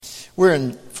We're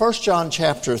in 1 John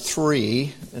chapter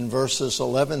 3 in verses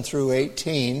 11 through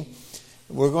 18.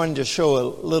 We're going to show a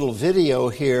little video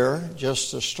here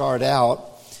just to start out.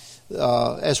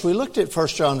 As we looked at 1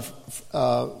 John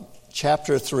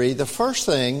chapter 3, the first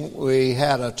thing we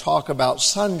had a talk about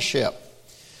sonship.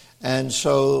 And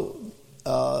so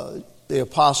the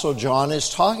Apostle John is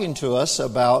talking to us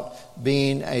about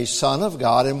being a son of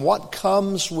God and what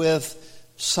comes with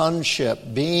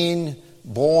sonship, being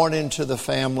born into the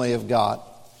family of God.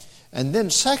 And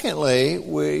then secondly,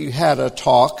 we had a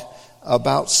talk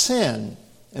about sin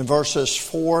in verses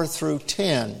 4 through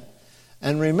 10.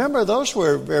 And remember, those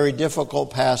were very difficult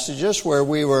passages where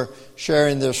we were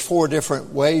sharing there's 4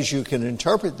 different ways you can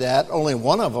interpret that. Only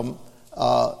one of them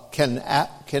can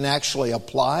actually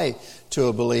apply to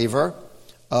a believer.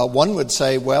 One would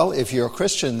say, well, if you're a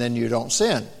Christian, then you don't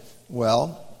sin.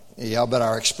 Well, yeah, but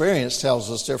our experience tells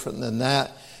us different than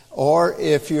that. Or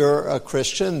if you're a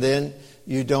Christian, then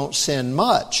you don't sin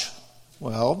much.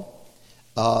 Well,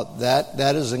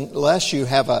 that is unless you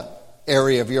have a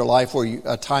area of your life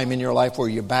a time in your life where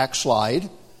you backslide.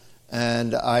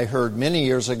 And I heard many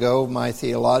years ago, my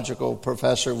theological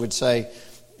professor would say,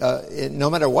 no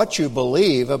matter what you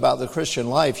believe about the Christian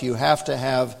life, you have to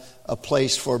have a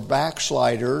place for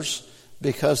backsliders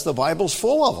because the Bible's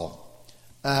full of them.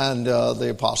 And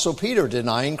the Apostle Peter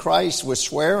denying Christ with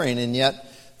swearing, and yet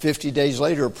 50 days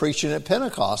later preaching at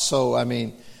Pentecost. So, I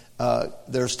mean,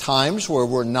 there's times where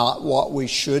we're not what we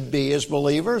should be as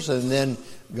believers, and then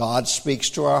God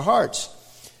speaks to our hearts.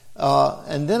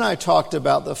 And then I talked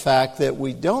about the fact that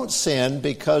we don't sin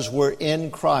because we're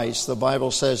in Christ. The Bible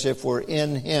says if we're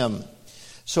in Him.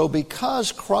 So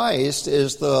because Christ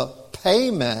is the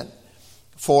payment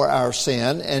for our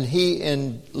sin, and He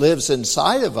lives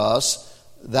inside of us,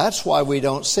 that's why we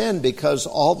don't sin, because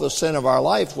all the sin of our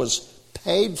life was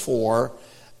paid for,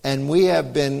 and we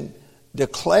have been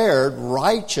declared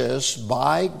righteous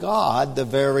by God the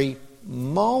very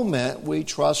moment we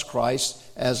trust Christ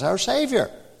as our Savior.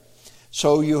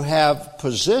 So you have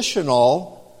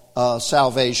positional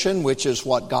salvation, which is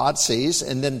what God sees,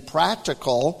 and then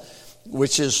practical,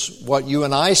 which is what you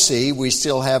and I see. We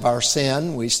still have our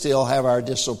sin, we still have our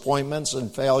disappointments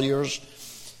and failures.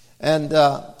 And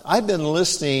I've been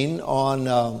listening on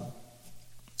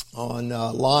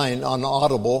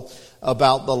Audible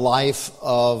about the life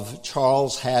of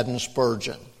Charles Haddon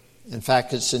Spurgeon. In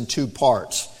fact, it's in 2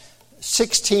 parts.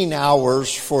 16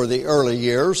 hours for the early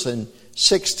years and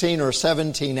 16 or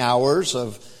 17 hours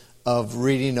of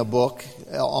reading a book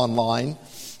online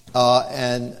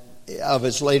and of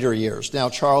his later years. Now,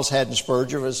 Charles Haddon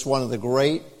Spurgeon was one of the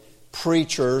great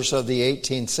preachers of the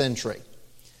 18th century.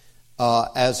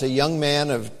 As a young man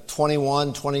of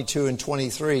 21, 22, and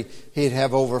 23, he'd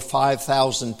have over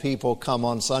 5,000 people come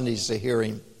on Sundays to hear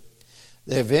him.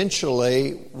 They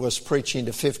eventually was preaching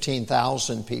to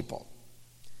 15,000 people.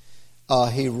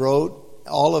 He wrote,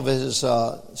 all of his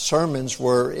sermons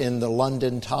were in the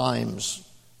London Times.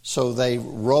 So they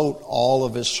wrote all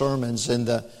of his sermons in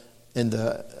the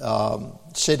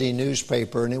city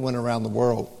newspaper, and it went around the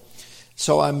world.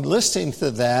 So I'm listening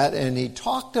to that, and he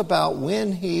talked about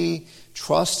when he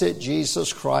trusted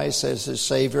Jesus Christ as his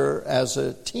Savior as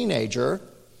a teenager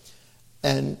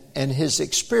and his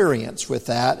experience with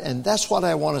that, and that's what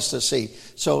I want us to see.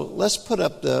 So let's put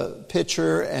up the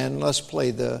picture and let's play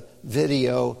the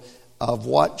video of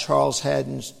what Charles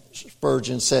Haddon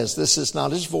Spurgeon says. This is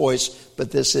not his voice, but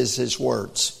this is his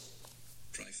words.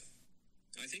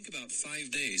 I think about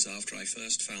 5 days after I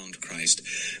first found Christ,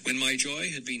 when my joy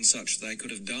had been such that I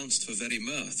could have danced for very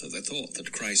mirth at the thought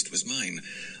that Christ was mine,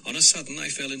 on a sudden I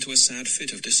fell into a sad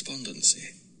fit of despondency.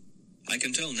 I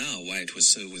can tell now why it was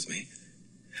so with me.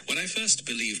 When I first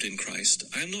believed in Christ,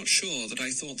 I am not sure that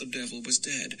I thought the devil was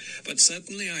dead, but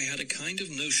certainly I had a kind of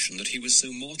notion that he was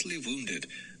so mortally wounded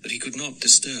that he could not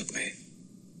disturb me.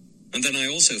 And then I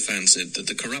also fancied that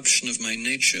the corruption of my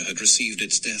nature had received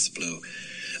its death blow.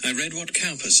 I read what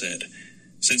Cowper said,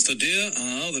 "Since the dear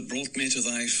hour that brought me to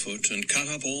thy foot, and cut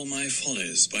up all my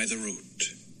follies by the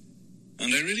root."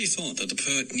 And I really thought that the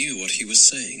poet knew what he was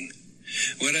saying.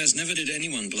 Whereas never did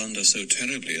anyone blunder so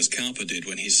terribly as Cowper did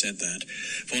when he said that,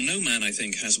 for no man, I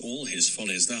think, has all his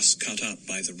follies thus cut up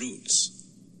by the roots.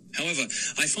 However,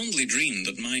 I fondly dreamed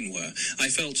that mine were. I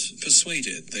felt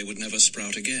persuaded they would never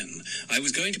sprout again. I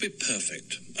was going to be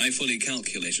perfect. I fully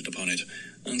calculated upon it,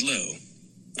 and lo,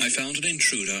 I found an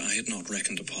intruder I had not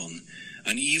reckoned upon,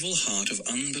 an evil heart of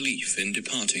unbelief in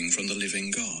departing from the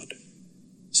living God.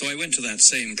 So I went to that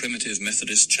same primitive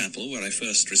Methodist chapel where I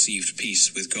first received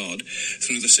peace with God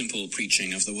through the simple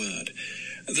preaching of the word.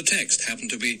 The text happened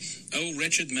to be, "O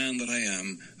wretched man that I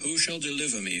am, who shall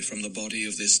deliver me from the body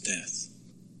of this death?"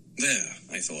 There,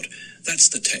 I thought, that's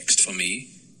the text for me.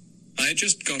 I had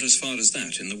just got as far as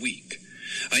that in the week.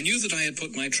 I knew that I had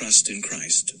put my trust in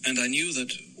Christ, and I knew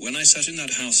that when I sat in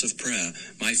that house of prayer,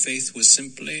 my faith was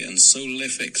simply and solely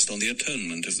fixed on the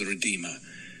atonement of the Redeemer.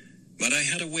 But I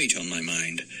had a weight on my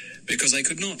mind, because I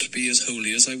could not be as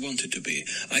holy as I wanted to be.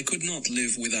 I could not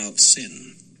live without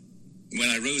sin. When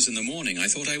I rose in the morning, I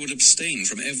thought I would abstain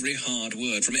from every hard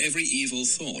word, from every evil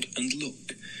thought and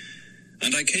look.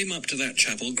 And I came up to that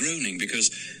chapel groaning, because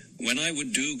when I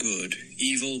would do good,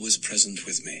 evil was present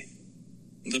with me.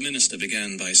 The minister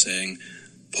began by saying,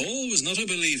 "Paul was not a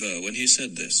believer when he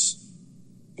said this."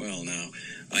 Well, now,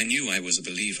 I knew I was a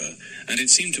believer, and it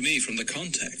seemed to me from the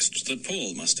context that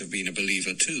Paul must have been a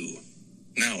believer too.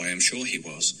 Now I am sure he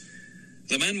was.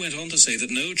 The man went on to say that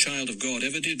no child of God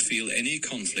ever did feel any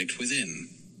conflict within.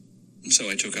 So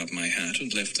I took up my hat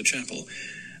and left the chapel,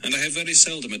 and I have very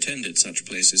seldom attended such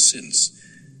places since.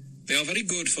 They are very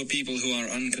good for people who are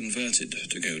unconverted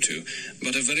to go to,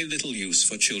 but of very little use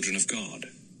for children of God.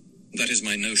 That is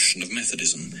my notion of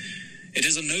Methodism. It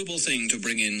is a noble thing to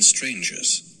bring in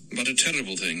strangers, but a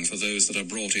terrible thing for those that are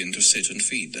brought in to sit and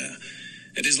feed there.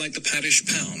 It is like the parish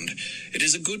pound. It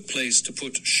is a good place to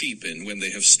put sheep in when they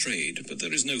have strayed, but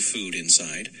there is no food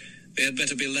inside. They had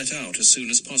better be let out as soon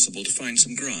as possible to find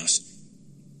some grass.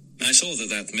 I saw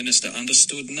that minister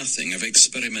understood nothing of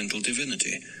experimental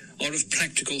divinity, or of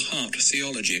practical heart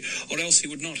theology, or else he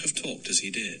would not have talked as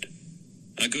he did.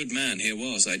 A good man he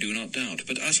was, I do not doubt,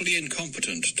 but utterly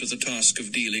incompetent to the task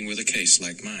of dealing with a case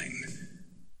like mine.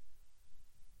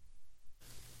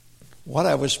 What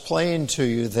I was playing to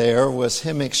you there was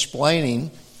him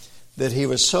explaining that he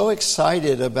was so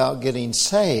excited about getting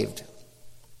saved,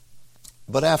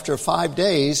 but after 5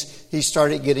 days, he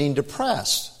started getting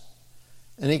depressed.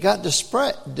 And he got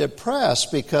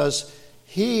depressed because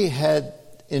he had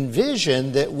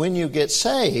envisioned that when you get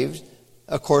saved,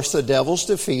 of course the devil's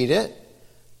defeated,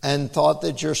 and thought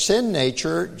that your sin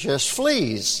nature just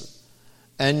flees,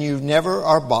 and you never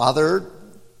are bothered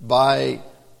by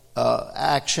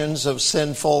actions of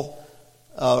sinful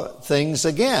things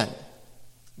again.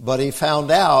 But he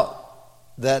found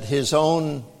out that his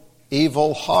own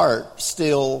evil heart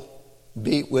still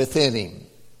beat within him.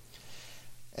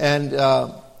 And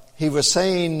he was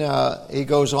saying, he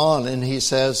goes on and he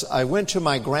says, "I went to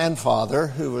my grandfather,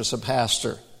 who was a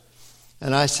pastor,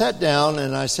 and I sat down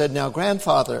and I said, 'Now,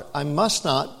 grandfather, I must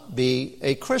not be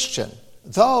a Christian,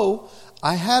 though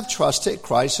I have trusted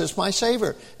Christ as my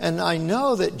Savior. And I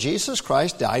know that Jesus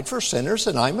Christ died for sinners,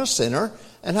 and I'm a sinner,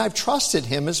 and I've trusted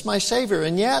Him as my Savior.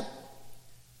 And yet,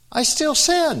 I still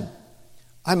sin.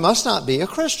 I must not be a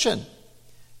Christian.'"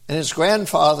 And his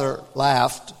grandfather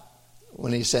laughed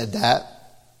when he said that.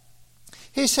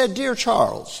 He said, "Dear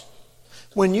Charles,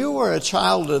 when you were a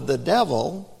child of the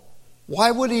devil,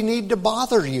 why would he need to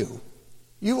bother you?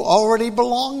 You already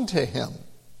belonged to him.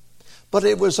 But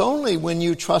it was only when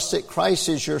you trusted Christ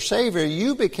as your Savior,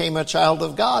 you became a child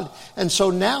of God. And so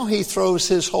now he throws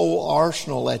his whole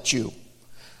arsenal at you.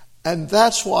 And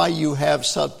that's why you have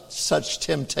such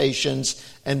temptations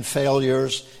and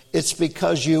failures. It's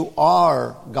because you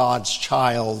are God's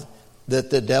child that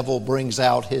the devil brings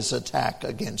out his attack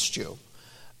against you."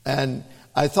 And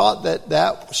I thought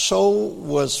that so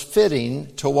was fitting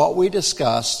to what we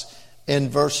discussed in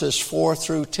verses 4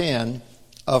 through 10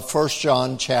 of 1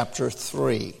 John chapter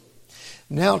 3.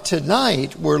 Now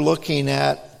tonight we're looking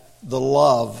at the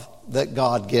love that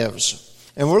God gives.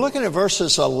 And we're looking at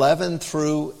verses 11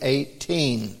 through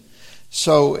 18.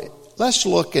 So let's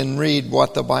look and read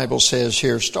what the Bible says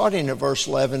here, starting at verse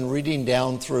 11, reading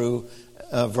down through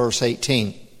verse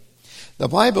 18. The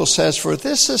Bible says, "For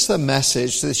this is the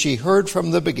message that ye heard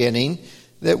from the beginning,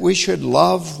 that we should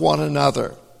love one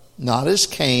another, not as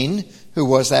Cain, who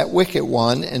was that wicked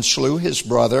one, and slew his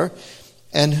brother.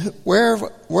 And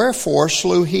wherefore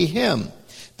slew he him?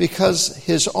 Because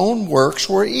his own works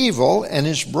were evil, and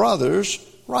his brother's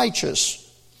righteous.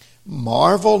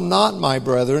 Marvel not, my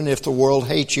brethren, if the world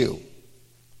hate you.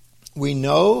 We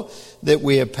know that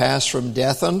we have passed from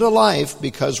death unto life,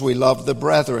 because we love the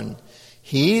brethren.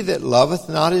 He that loveth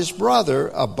not his brother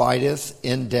abideth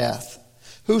in death.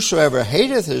 Whosoever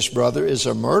hateth his brother is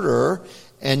a murderer,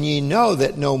 and ye know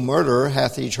that no murderer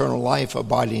hath eternal life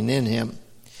abiding in him.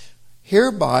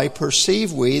 Hereby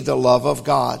perceive we the love of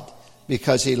God,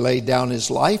 because he laid down his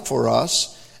life for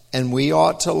us, and we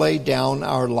ought to lay down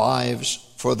our lives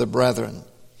for the brethren.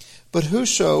 But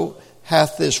whoso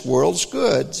hath this world's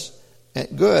goods,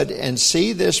 and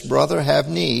see this brother have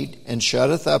need, and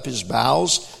shutteth up his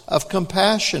bowels of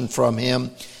compassion from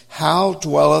him, how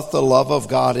dwelleth the love of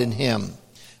God in him?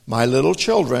 My little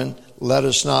children, let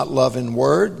us not love in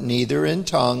word, neither in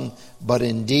tongue, but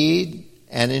in deed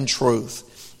and in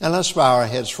truth. And let's bow our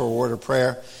heads for a word of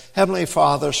prayer. Heavenly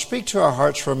Father, speak to our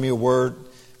hearts from your word.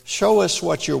 Show us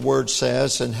what your word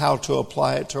says and how to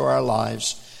apply it to our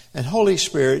lives. And Holy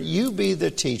Spirit, you be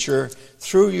the teacher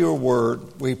through your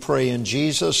word. We pray in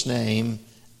Jesus' name,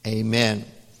 amen.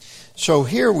 So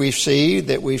here we see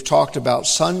that we've talked about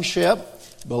sonship.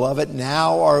 Beloved,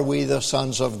 now are we the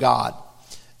sons of God.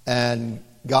 And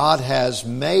God has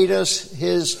made us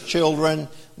his children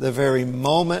the very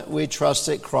moment we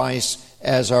trusted Christ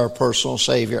as our personal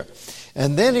Savior.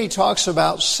 And then he talks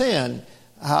about sin,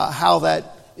 how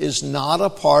that is not a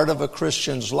part of a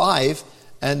Christian's life.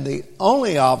 And the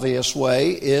only obvious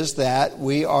way is that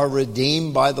we are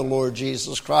redeemed by the Lord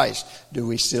Jesus Christ. Do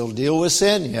we still deal with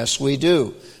sin? Yes, we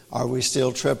do. Are we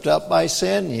still tripped up by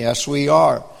sin? Yes, we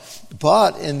are.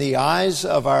 But in the eyes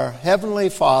of our Heavenly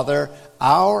Father,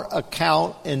 our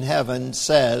account in heaven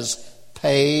says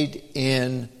paid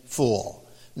in full.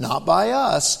 Not by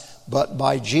us, but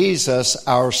by Jesus,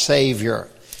 our Savior.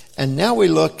 And now we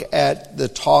look at the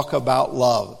talk about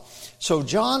love. So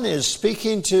John is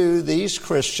speaking to these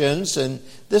Christians, and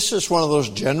this is one of those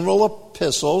general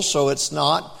epistles, so it's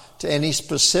not to any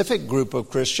specific group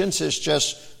of Christians, it's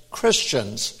just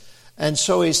Christians. And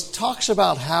so he talks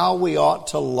about how we ought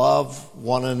to love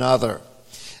one another.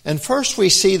 And first we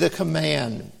see the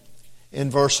command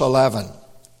in verse 11.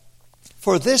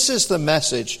 For this is the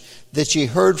message that ye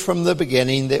heard from the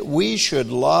beginning, that we should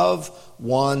love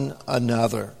one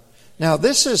another. Now,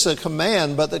 this is a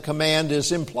command, but the command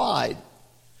is implied.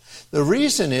 The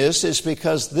reason is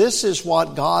because this is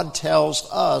what God tells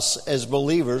us as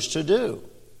believers to do.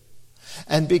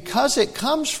 And because it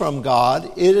comes from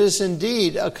God, it is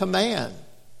indeed a command.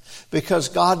 Because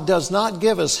God does not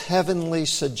give us heavenly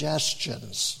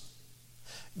suggestions.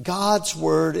 God's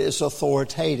word is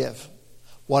authoritative.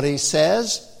 What he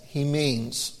says, he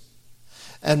means.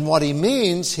 And what he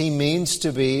means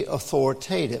to be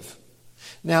authoritative.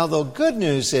 Now, the good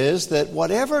news is that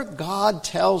whatever God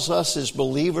tells us as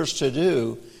believers to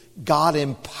do, God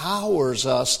empowers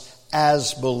us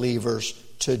as believers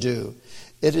to do.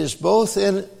 It is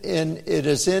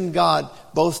in God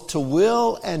both to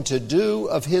will and to do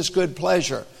of his good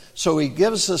pleasure. So he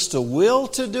gives us the will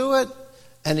to do it,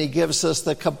 and he gives us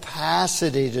the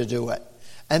capacity to do it.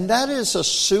 And that is a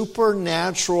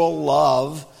supernatural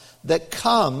love that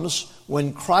comes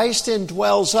when Christ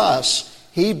indwells us.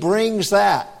 He brings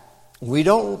that. We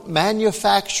don't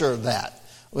manufacture that.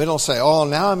 We don't say, oh,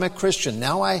 now I'm a Christian.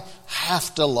 Now I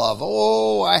have to love.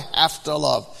 Oh, I have to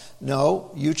love.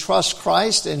 No, you trust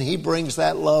Christ and he brings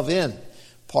that love in.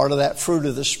 Part of that fruit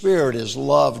of the Spirit is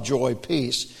love, joy,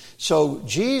 peace. So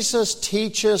Jesus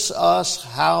teaches us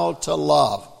how to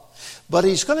love. But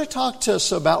he's going to talk to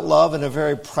us about love in a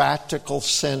very practical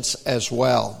sense as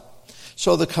well.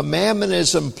 So the commandment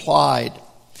is implied.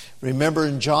 Remember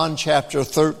in John chapter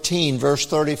 13, verse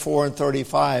 34 and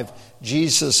 35,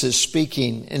 Jesus is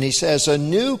speaking, and he says, a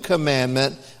new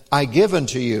commandment I give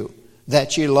unto you,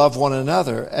 that ye love one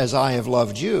another as I have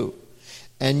loved you.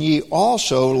 And ye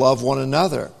also love one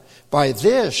another. By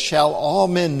this shall all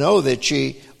men know that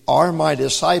ye are my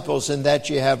disciples, and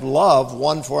that ye have love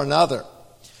one for another.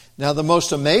 Now the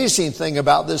most amazing thing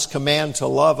about this command to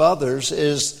love others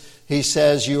is he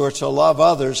says you are to love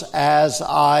others as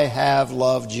I have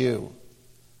loved you.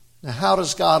 Now how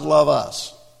does God love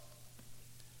us?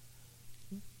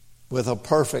 With a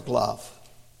perfect love,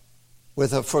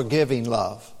 with a forgiving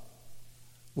love,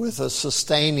 with a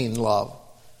sustaining love,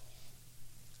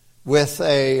 with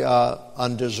a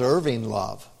undeserving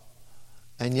love.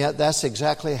 And yet that's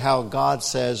exactly how God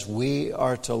says we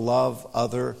are to love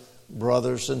other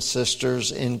brothers and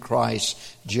sisters in Christ,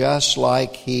 just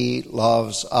like he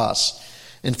loves us.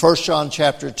 In 1 John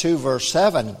chapter 2, verse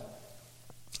 7,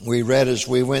 we read as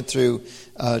we went through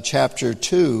chapter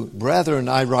 2, Brethren,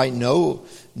 I write no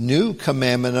new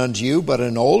commandment unto you, but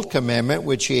an old commandment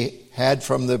which ye had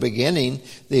from the beginning.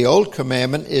 The old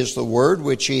commandment is the word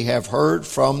which ye have heard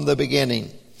from the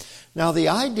beginning. Now the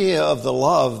idea of the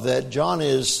love that John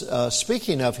is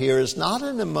speaking of here is not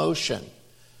an emotion,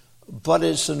 but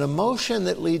it's an emotion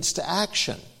that leads to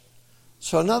action.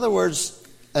 So in other words,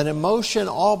 an emotion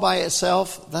all by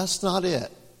itself, that's not it.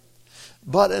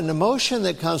 But an emotion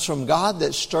that comes from God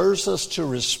that stirs us to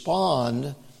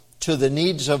respond to the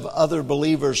needs of other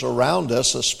believers around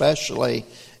us especially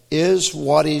is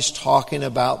what he's talking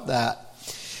about that.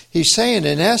 He's saying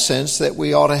in essence that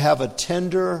we ought to have a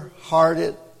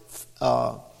tender-hearted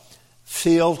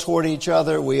feel toward each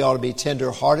other. We ought to be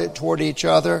tender-hearted toward each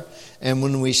other. And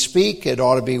when we speak, it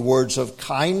ought to be words of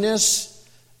kindness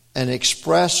and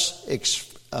express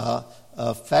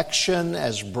affection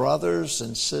as brothers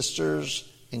and sisters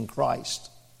in Christ.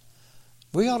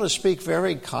 We ought to speak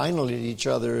very kindly to each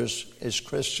other as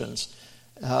Christians.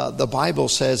 The Bible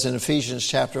says in Ephesians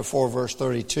chapter 4, verse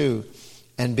 32,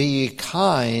 "And be ye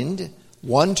kind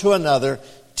one to another,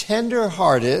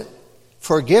 tender-hearted,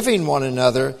 forgiving one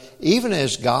another, even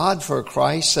as God for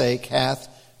Christ's sake hath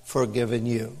forgiven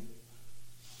you."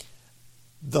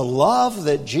 The love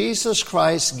that Jesus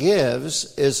Christ gives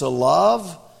is a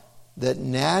love that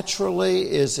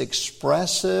naturally is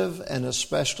expressive, and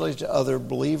especially to other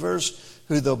believers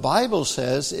who the Bible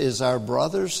says is our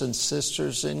brothers and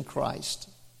sisters in Christ.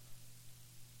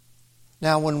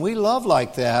 Now, when we love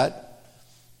like that,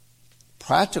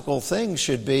 practical things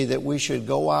should be that we should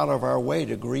go out of our way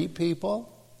to greet people.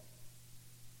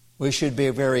 We should be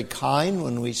very kind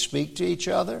when we speak to each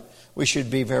other. We should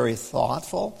be very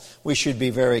thoughtful. We should be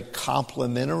very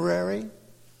complimentary.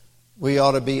 We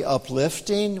ought to be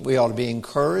uplifting. We ought to be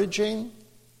encouraging.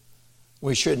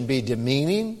 We shouldn't be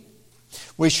demeaning.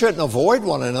 We shouldn't avoid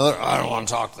one another. I don't want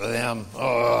to talk to them.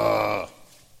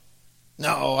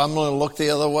 No, I'm going to look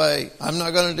the other way. I'm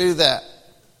not going to do that.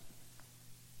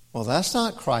 Well, that's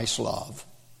not Christ's love.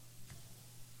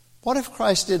 What if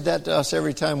Christ did that to us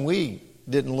every time we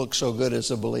didn't look so good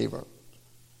as a believer?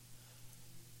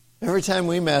 Every time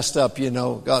we messed up,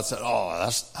 God said,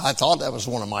 I thought that was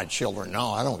one of my children. No,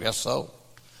 I don't guess so.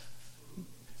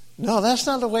 No, that's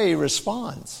not the way He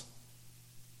responds.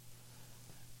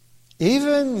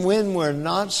 Even when we're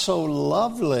not so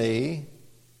lovely,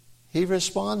 He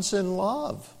responds in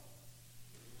love.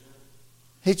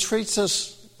 He treats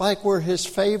us like we're His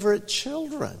favorite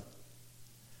children.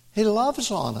 He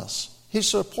loves on us. He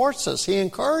supports us. He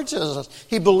encourages us.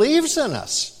 He believes in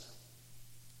us.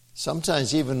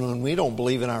 Sometimes even when we don't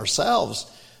believe in ourselves,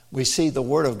 we see the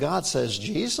Word of God says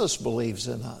Jesus believes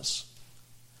in us.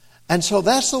 And so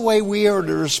that's the way we are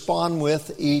to respond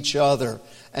with each other.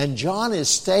 And John is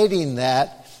stating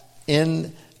that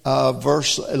in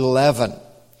verse 11.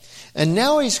 And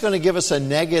now he's going to give us a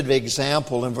negative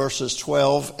example in verses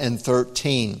 12 and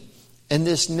 13. And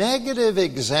this negative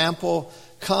example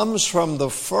comes from the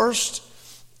first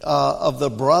of the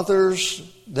brothers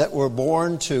that were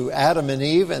born to Adam and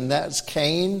Eve, and that's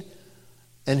Cain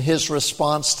and his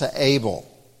response to Abel.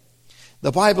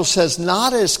 The Bible says,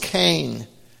 "Not as Cain,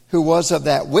 who was of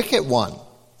that wicked one,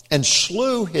 and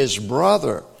slew his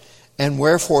brother. And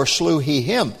wherefore slew he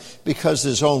him? Because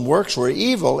his own works were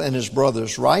evil, and his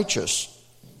brother's righteous.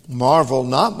 Marvel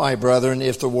not, my brethren,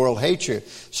 if the world hates you."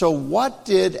 So what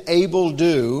did Abel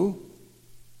do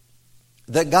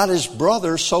that got his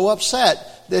brother so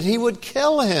upset that he would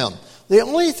kill him? The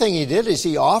only thing he did is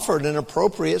he offered an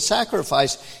appropriate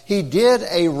sacrifice. He did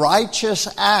a righteous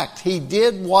act. He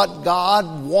did what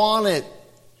God wanted.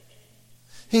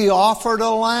 He offered a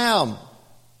lamb.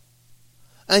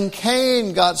 And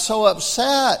Cain got so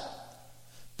upset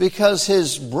because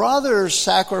his brother's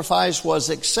sacrifice was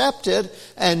accepted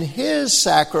and his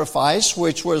sacrifice,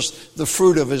 which was the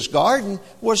fruit of his garden,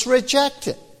 was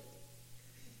rejected.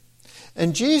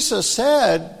 And Jesus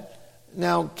said,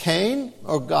 now Cain,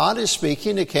 or God is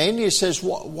speaking to Cain, He says,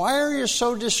 why are you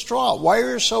so distraught? Why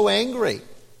are you so angry?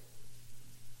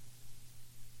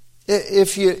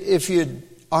 If you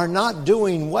are not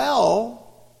doing well,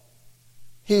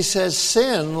 He says,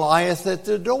 sin lieth at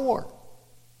the door.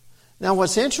 Now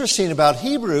what's interesting about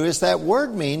Hebrew is that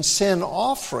word means sin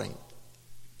offering.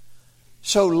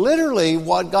 So literally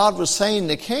what God was saying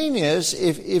to Cain is,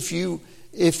 if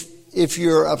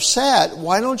you're upset,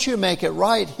 why don't you make it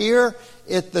right? Here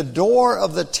at the door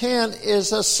of the tent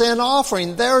is a sin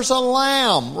offering. There's a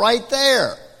lamb right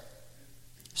there.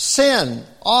 Sin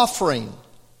offering.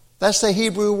 That's the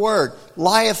Hebrew word.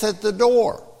 Lieth at the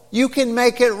door. You can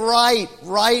make it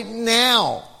right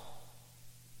now.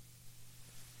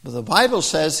 But the Bible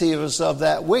says he was of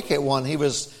that wicked one. He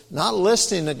was not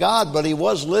listening to God, but he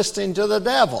was listening to the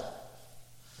devil.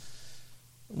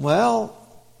 Well,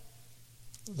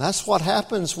 that's what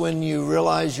happens when you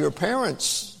realize your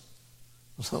parents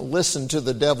listen to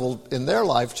the devil in their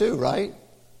life too, right?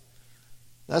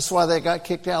 That's why they got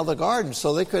kicked out of the garden,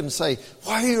 so they couldn't say,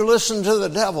 "Why are you listening to the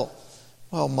devil?"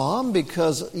 Well, Mom,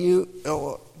 because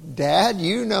Dad,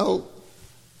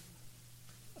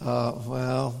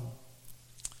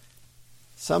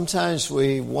 sometimes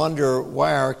we wonder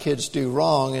why our kids do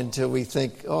wrong until we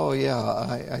think, oh yeah,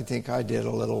 I think I did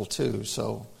a little too.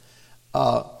 So,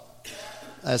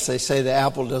 as they say, the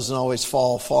apple doesn't always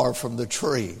fall far from the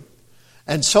tree.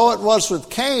 And so it was with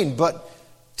Cain, but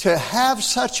to have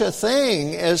such a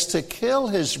thing as to kill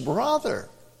his brother,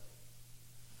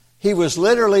 he was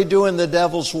literally doing the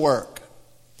devil's work.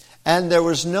 And there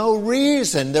was no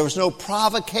reason, there was no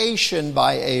provocation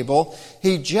by Abel.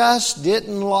 He just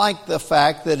didn't like the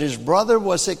fact that his brother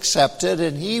was accepted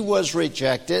and he was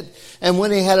rejected. And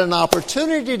when he had an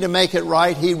opportunity to make it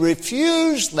right, he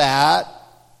refused that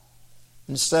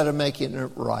instead of making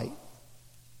it right.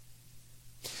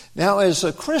 Now, as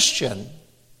a Christian,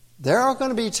 there are going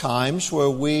to be times where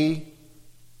we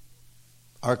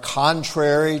are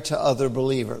contrary to other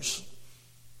believers.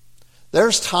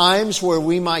 There's times where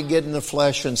we might get in the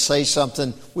flesh and say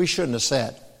something we shouldn't have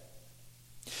said.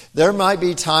 There might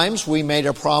be times we made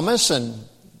a promise and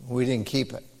we didn't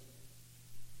keep it.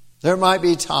 There might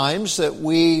be times that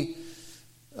we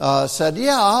said,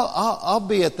 yeah, I'll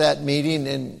be at that meeting,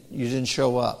 and you didn't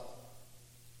show up.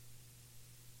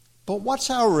 But what's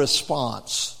our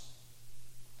response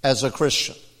as a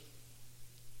Christian?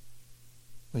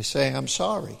 We say, I'm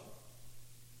sorry.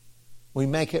 We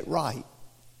make it right.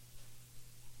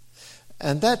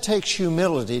 And that takes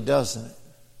humility, doesn't it?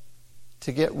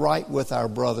 To get right with our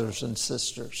brothers and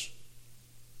sisters.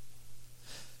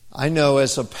 I know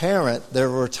as a parent,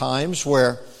 there were times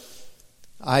where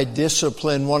I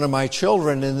disciplined one of my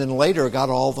children and then later got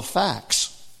all the facts.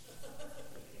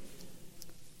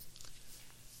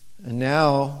 And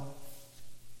now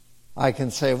I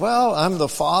can say, well, I'm the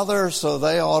father, so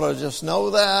they ought to just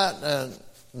know that. And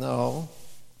no,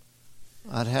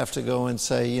 I'd have to go and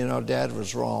say, Dad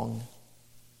was wrong.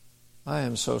 I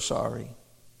am so sorry.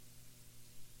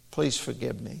 Please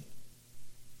forgive me.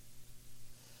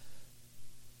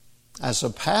 As a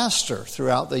pastor,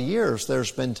 throughout the years,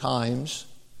 there's been times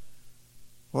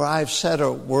where I've said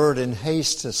a word in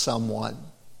haste to someone.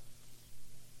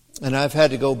 And I've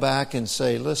had to go back and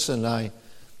say, listen,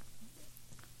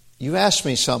 you asked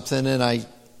me something and I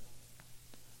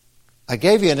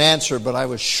gave you an answer, but I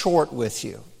was short with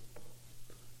you.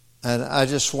 And I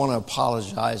just want to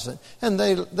apologize. And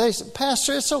they said,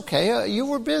 Pastor, it's okay. You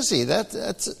were busy.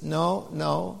 That's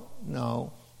no.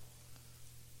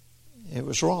 It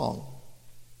was wrong.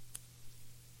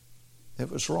 It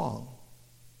was wrong.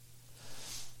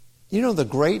 The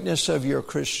greatness of your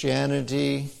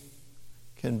Christianity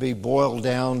can be boiled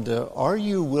down to, are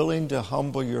you willing to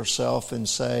humble yourself and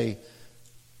say,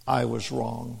 I was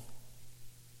wrong?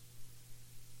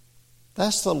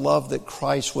 That's the love that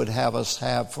Christ would have us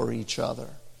have for each other.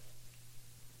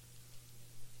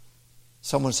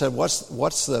 Someone said, what's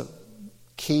the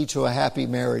key to a happy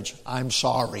marriage? I'm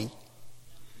sorry.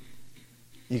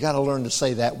 You got to learn to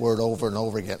say that word over and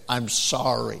over again. I'm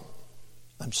sorry.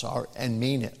 I'm sorry. And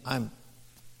mean it. I'm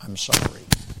sorry.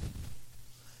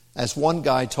 As one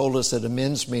guy told us at a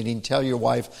men's meeting, tell your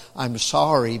wife, I'm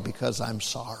sorry because I'm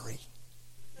sorry.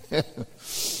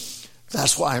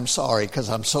 That's why I'm sorry, because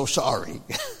I'm so sorry.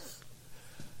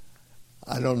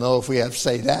 I don't know if we have to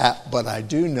say that, but I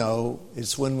do know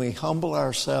it's when we humble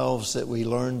ourselves that we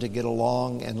learn to get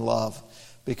along and love.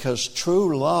 Because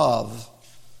true love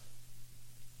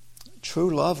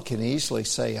can easily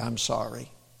say, I'm sorry.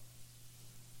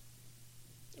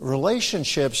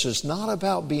 Relationships is not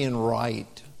about being right.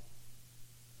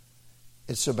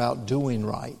 It's about doing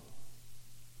right.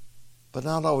 But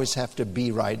not always have to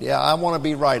be right. Yeah, I want to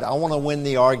be right. I want to win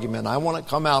the argument. I want to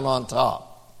come out on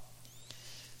top.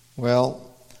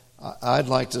 Well, I'd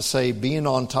like to say being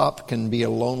on top can be a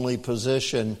lonely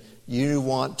position. You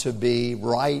want to be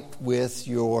right with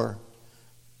your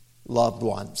loved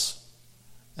ones.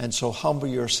 And so humble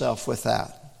yourself with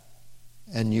that,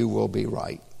 and you will be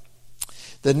right.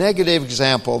 The negative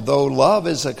example, though love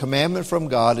is a commandment from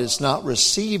God, is not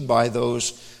received by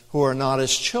those who are not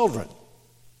his children.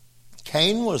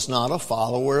 Cain was not a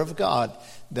follower of God.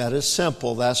 That is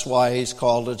simple. That's why he's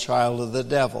called a child of the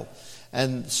devil.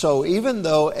 And so even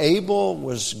though Abel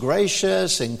was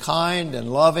gracious and kind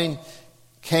and loving,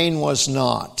 Cain was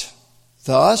not.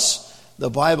 Thus,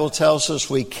 the Bible tells us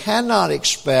we cannot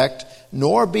expect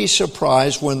nor be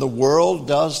surprised when the world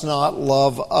does not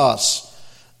love us,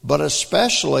 but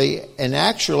especially and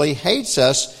actually hates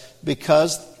us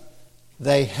because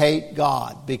they hate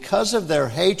God. Because of their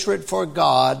hatred for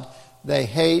God, they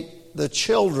hate the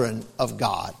children of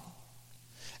God.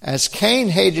 As Cain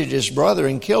hated his brother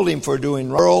and killed him for doing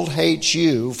wrong, the world hates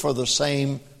you for the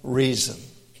same reason.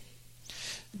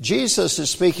 Jesus is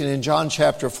speaking in John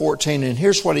chapter 14, and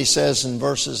here's what he says in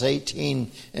verses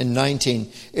 18 and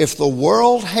 19. If the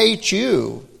world hates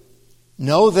you,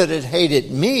 know that it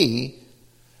hated me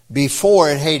before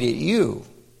it hated you.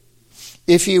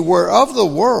 If you were of the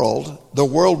world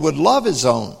would love his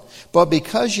own. But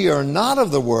because ye are not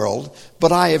of the world,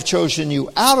 but I have chosen you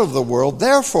out of the world,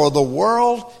 therefore the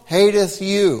world hateth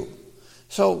you.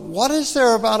 So what is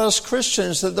there about us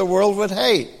Christians that the world would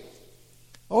hate?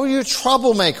 Oh, you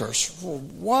troublemakers.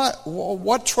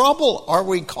 What trouble are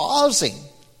we causing?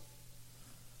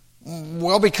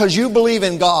 Well, because you believe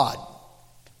in God.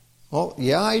 Well,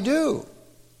 yeah, I do.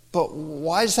 But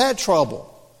why is that trouble?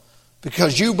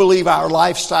 Because you believe our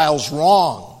lifestyle's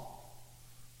wrong.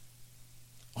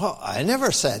 Well, I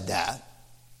never said that.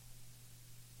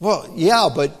 Well, yeah,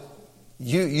 but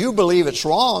you believe it's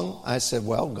wrong. I said,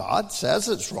 well, God says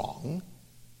it's wrong,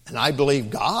 and I believe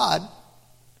God.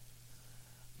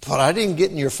 But I didn't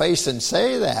get in your face and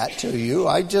say that to you.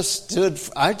 I just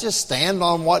stand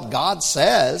on what God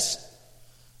says,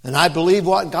 and I believe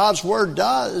what God's Word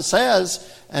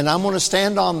says, and I'm going to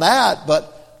stand on that.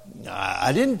 But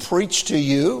I didn't preach to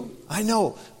you. I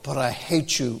know, but I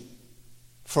hate you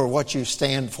for what you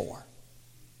stand for.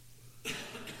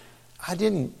 I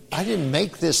didn't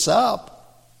make this up.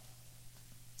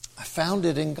 I found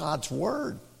it in God's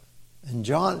Word. And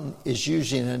John is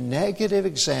using a negative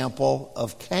example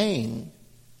of Cain,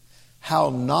 how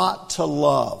not to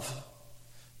love.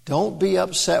 Don't be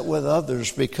upset with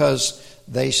others because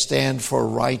they stand for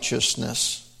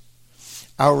righteousness.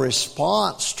 Our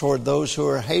response toward those who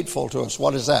are hateful to us,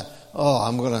 what is that? Oh,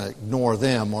 I'm going to ignore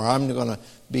them, or I'm going to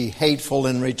be hateful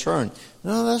in return.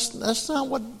 No, that's not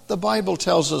what the Bible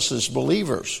tells us as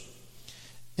believers.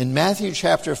 In Matthew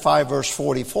chapter 5, verse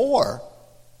 44,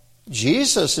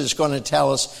 Jesus is going to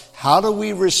tell us how do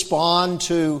we respond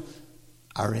to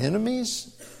our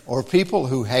enemies or people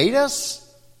who hate us.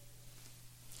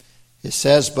 It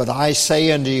says, but I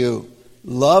say unto you,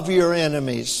 love your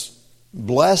enemies,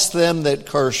 bless them that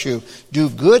curse you, do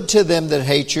good to them that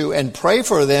hate you, and pray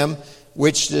for them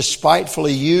which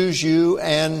despitefully use you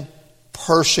and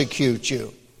persecute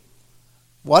you.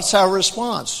 What's our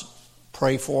response?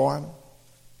 Pray for them.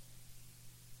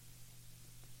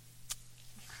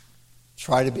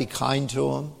 Try to be kind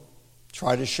to them.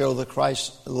 Try to show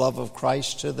the love of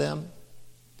Christ to them.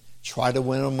 Try to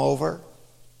win them over.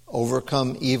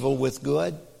 Overcome evil with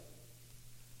good.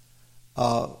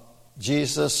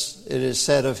 Jesus, it is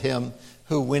said of him,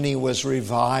 who when he was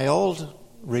reviled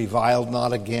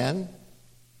not again.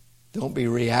 Don't be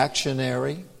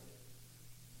reactionary.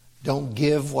 Don't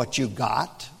give what you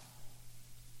got.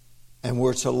 And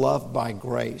we're to love by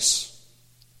grace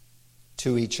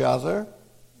to each other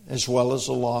as well as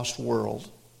the lost world.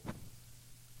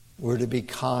 We're to be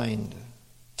kind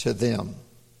to them.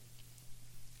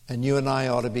 And you and I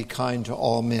ought to be kind to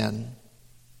all men.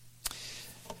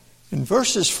 In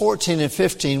verses 14 and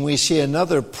 15, we see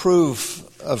another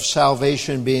proof of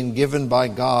salvation being given by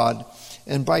God.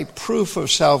 And by proof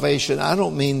of salvation, I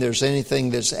don't mean there's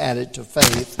anything that's added to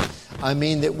faith. I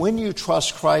mean that when you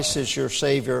trust Christ as your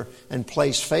Savior and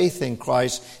place faith in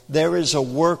Christ, there is a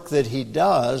work that He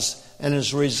does, and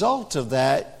as a result of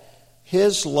that,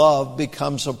 His love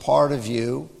becomes a part of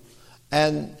you,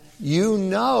 and you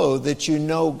know that you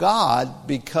know God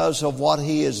because of what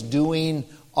He is doing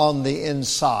on the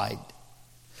inside.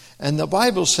 And the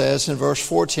Bible says in verse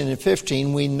 14 and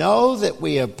 15, we know that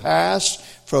we have passed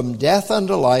from death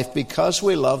unto life because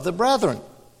we love the brethren.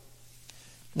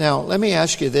 Now, let me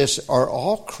ask you this. Are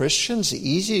all Christians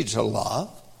easy to love?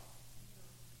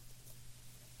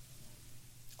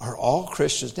 Are all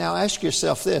Christians? Now, ask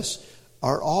yourself this.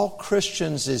 Are all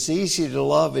Christians as easy to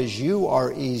love as you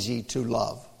are easy to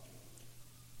love?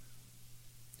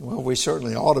 Well, we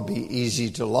certainly ought to be easy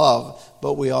to love,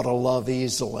 but we ought to love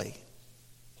easily.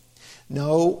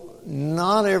 No,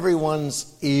 not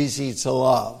everyone's easy to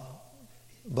love.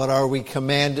 But are we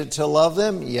commanded to love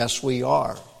them? Yes, we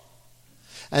are.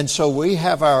 And so we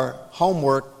have our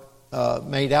homework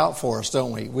made out for us,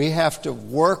 don't we? We have to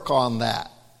work on that.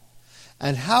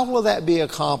 And how will that be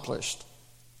accomplished?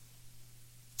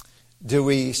 Do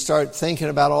we start thinking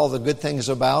about all the good things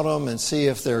about them and see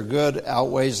if their good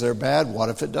outweighs their bad? What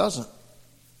if it doesn't?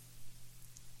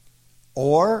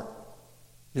 Or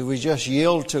do we just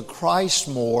yield to Christ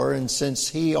more, and since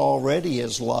He already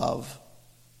is love,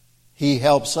 He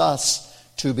helps us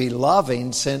to be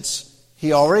loving since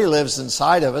He already lives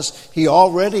inside of us. He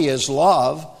already is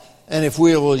love, and if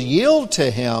we will yield to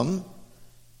Him,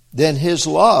 then His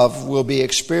love will be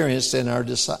experienced in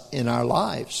our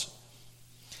lives.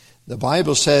 The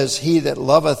Bible says, he that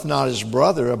loveth not his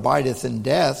brother abideth in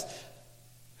death.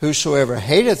 Whosoever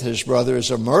hateth his brother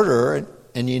is a murderer,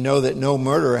 and ye know that no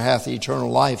murderer hath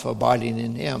eternal life abiding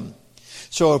in him.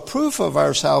 So a proof of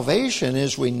our salvation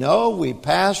is we know we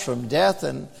pass from death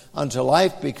unto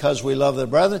life because we love the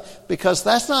brethren, because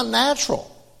that's not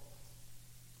natural.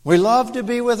 We love to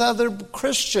be with other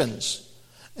Christians.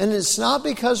 And it's not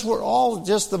because we're all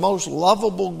just the most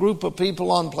lovable group of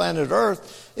people on planet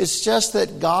Earth. It's just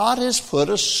that God has put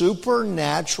a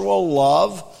supernatural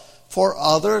love for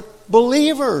other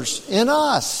believers in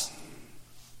us.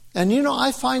 And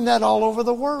I find that all over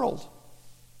the world.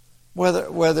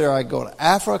 Whether I go to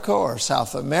Africa or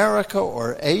South America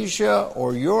or Asia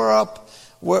or Europe,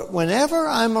 whenever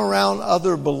I'm around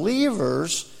other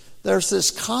believers, there's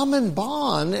this common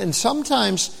bond, and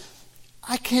sometimes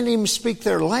I can't even speak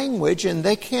their language and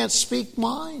they can't speak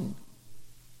mine.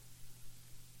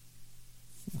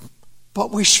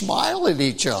 But we smile at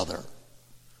each other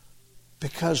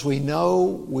because we know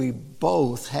we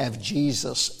both have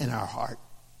Jesus in our heart.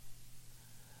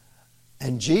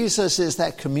 And Jesus is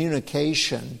that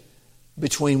communication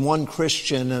between one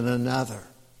Christian and another.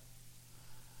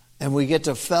 And we get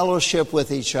to fellowship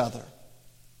with each other.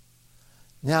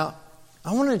 Now,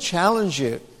 I want to challenge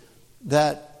you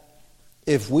that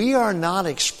if we are not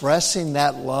expressing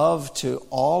that love to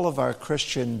all of our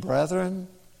Christian brethren,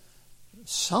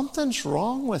 something's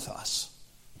wrong with us.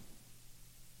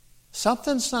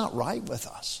 Something's not right with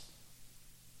us.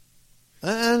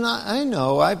 And I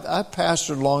know, I've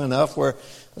pastored long enough where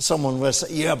someone would say,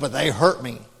 yeah, but they hurt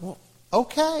me. Well,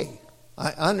 okay,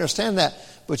 I understand that.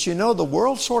 But the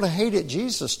world sort of hated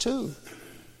Jesus too.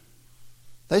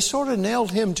 They sort of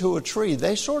nailed him to a tree.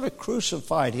 They sort of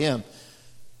crucified him.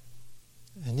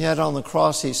 And yet on the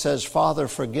cross he says, Father,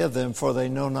 forgive them, for they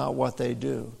know not what they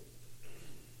do.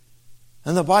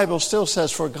 And the Bible still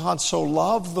says, for God so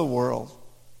loved the world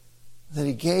that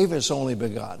he gave his only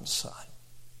begotten Son,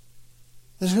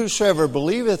 that whosoever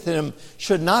believeth in him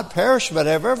should not perish but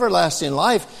have everlasting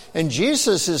life. And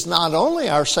Jesus is not only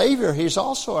our Savior, he's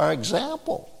also our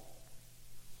example.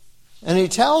 And he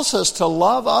tells us to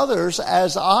love others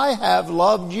as I have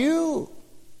loved you.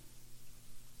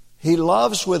 He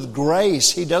loves with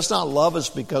grace. He does not love us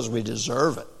because we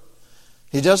deserve it.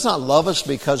 He does not love us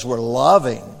because we're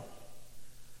loving.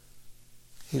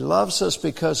 He loves us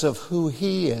because of who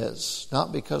he is,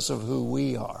 not because of who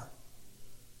we are.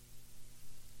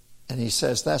 And he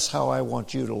says, that's how I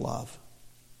want you to love.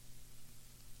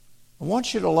 I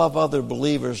want you to love other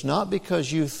believers, not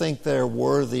because you think they're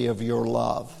worthy of your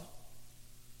love.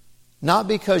 Not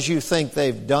because you think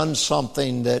they've done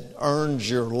something that earns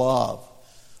your love,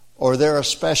 or they're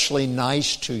especially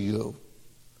nice to you.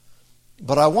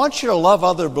 But I want you to love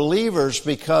other believers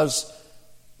because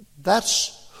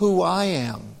that's who I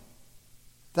am.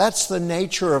 That's the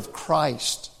nature of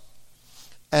Christ.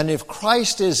 And if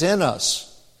Christ is in us,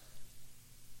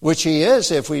 which he is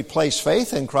if we place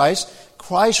faith in Christ,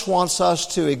 Christ wants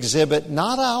us to exhibit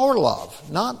not our love,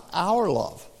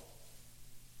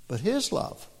 but his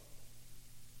love.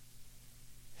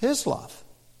 His love.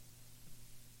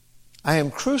 I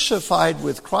am crucified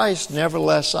with Christ,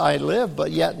 nevertheless I live, but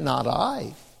yet not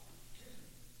I,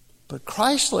 but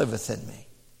Christ liveth in me.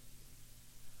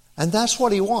 And that's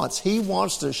what he wants. He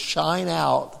wants to shine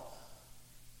out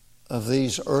of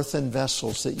these earthen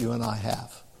vessels that you and I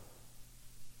have.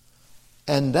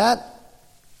 And that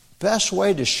best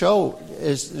way to show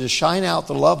is to shine out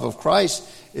the love of Christ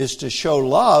is to show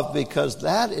love, because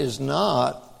that is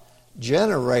not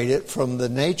generated from the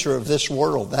nature of this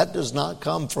world. That does not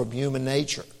come from human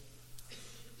nature.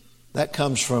 That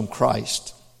comes from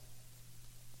Christ.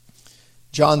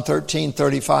 John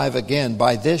 13:35 again,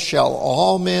 by this shall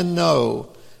all men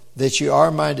know that ye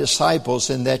are my disciples,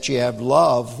 and that ye have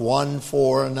love one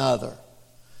for another.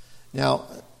 Now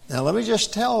let me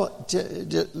just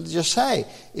say,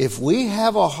 if we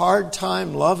have a hard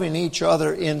time loving each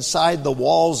other inside the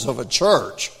walls of a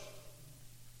church,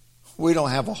 we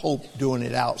don't have a hope doing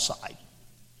it outside.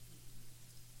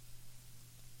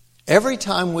 Every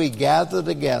time we gather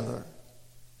together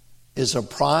is a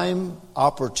prime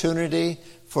opportunity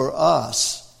for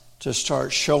us to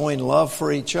start showing love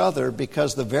for each other,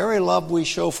 because the very love we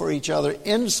show for each other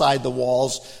inside the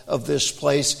walls of this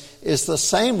place is the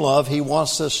same love he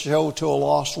wants to show to a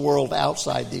lost world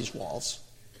outside these walls.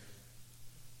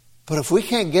 But if we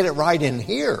can't get it right in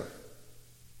here,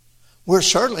 we're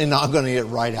certainly not going to get it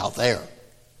right out there.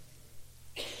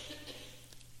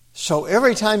 So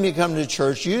every time you come to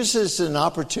church, use this as an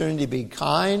opportunity to be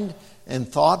kind and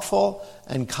thoughtful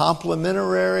and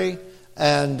complimentary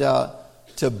and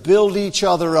to build each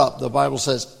other up. The Bible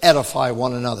says, edify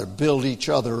one another, build each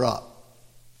other up.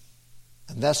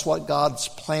 And that's what God's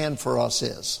plan for us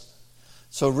is.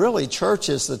 So really, church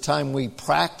is the time we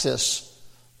practice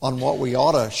on what we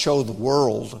ought to show the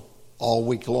world all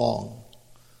week long.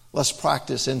 Let's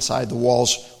practice inside the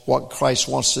walls what Christ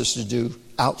wants us to do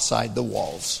outside the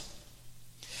walls.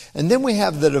 And then we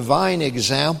have the divine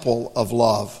example of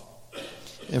love.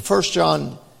 In 1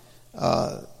 John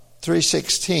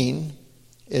 3:16,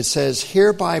 it says,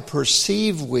 "Hereby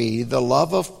perceive we the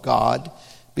love of God,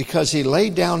 because he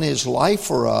laid down his life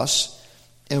for us,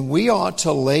 and we ought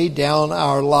to lay down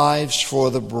our lives for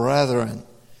the brethren."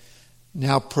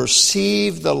 Now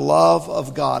perceive the love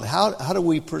of God. How do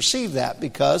we perceive that?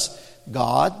 Because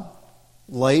God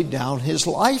laid down his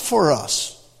life for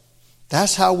us.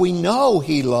 That's how we know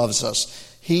he loves us.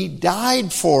 He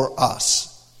died for us.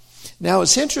 Now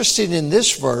it's interesting in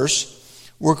this verse,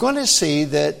 we're going to see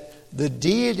that the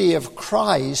deity of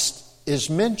Christ is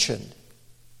mentioned.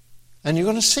 And you're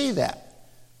going to see that.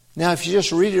 Now if you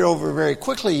just read it over very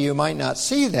quickly, you might not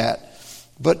see that.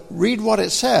 But read what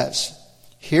it says.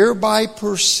 "Hereby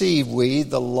perceive we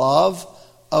the love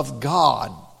of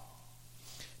God,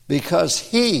 because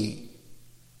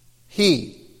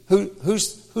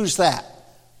who's that?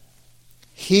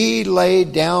 He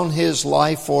laid down his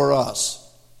life for us."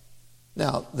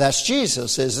 Now, that's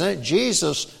Jesus, isn't it?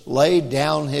 Jesus laid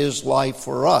down his life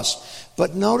for us.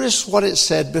 But notice what it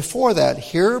said before that.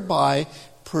 "Hereby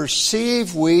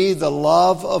perceive we the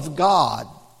love of God."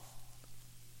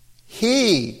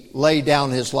 He laid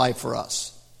down his life for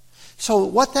us. So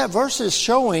what that verse is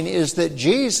showing is that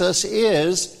Jesus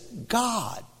is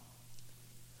God.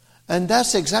 And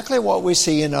that's exactly what we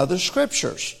see in other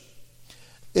scriptures.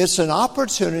 It's an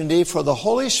opportunity for the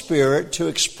Holy Spirit to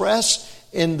express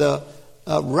in the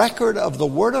record of the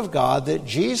Word of God that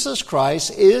Jesus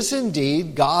Christ is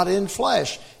indeed God in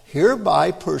flesh.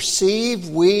 "Hereby perceive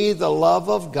we the love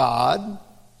of God.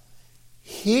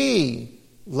 He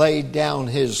laid down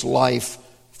his life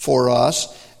for us,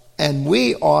 and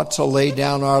we ought to lay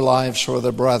down our lives for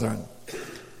the brethren."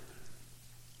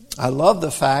 I love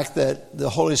the fact that the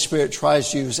Holy Spirit tries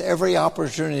to use every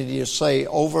opportunity to say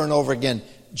over and over again,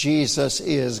 Jesus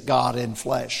is God in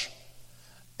flesh.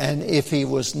 And if he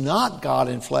was not God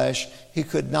in flesh, he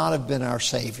could not have been our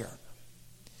Savior.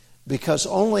 Because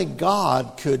only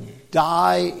God could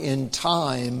die in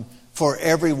time for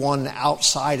everyone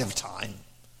outside of time,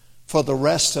 for the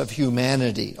rest of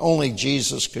humanity. Only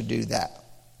Jesus could do that.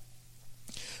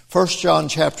 1 John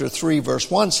chapter 3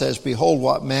 verse 1 says, "Behold,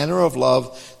 what manner of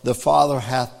love the Father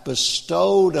hath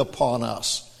bestowed upon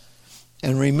us."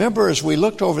 And remember, as we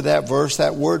looked over that verse,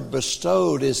 that word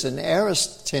bestowed is an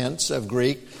aorist tense of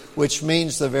Greek, which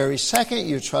means the very second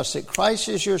you trusted Christ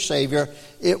as your Savior,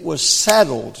 it was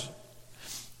settled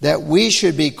that we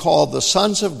should be called the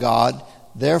sons of God.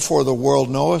 Therefore the world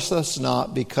knoweth us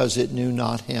not, because it knew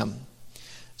not him.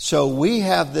 So we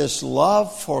have this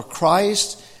love for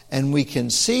Christ, and we can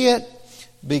see it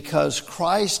because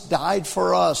Christ died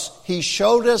for us. He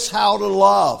showed us how to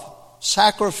love,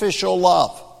 sacrificial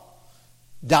love,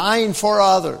 dying for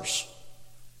others.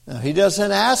 Now, he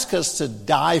doesn't ask us to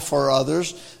die for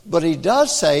others, but he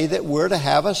does say that we're to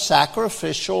have a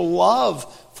sacrificial love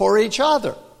for each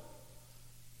other.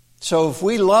 So if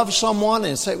we love someone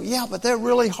and say, "Yeah, but they're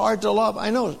really hard to love," I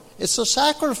know, it's a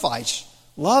sacrifice.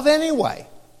 Love anyway.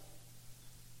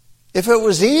 If it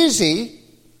was easy,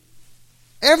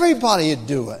 everybody would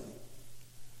do it.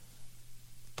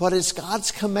 But it's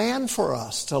God's command for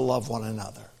us to love one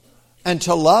another and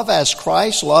to love as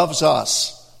Christ loves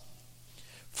us.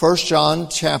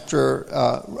 Romans chapter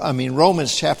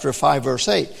 5 verse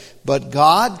 8. "But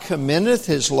God commendeth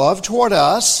his love toward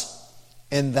us,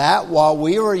 in that while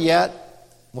we were yet,"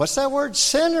 what's that word?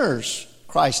 "Sinners,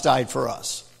 Christ died for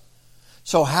us."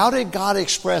 So how did God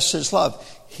express his love?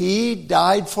 He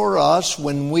died for us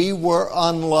when we were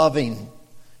unloving.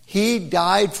 He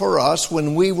died for us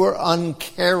when we were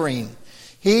uncaring.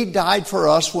 He died for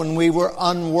us when we were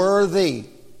unworthy.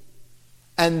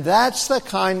 And that's the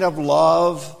kind of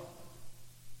love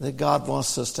that God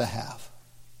wants us to have.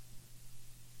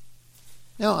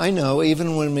 Now, I know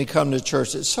even when we come to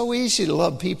church, it's so easy to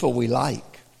love people we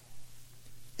like.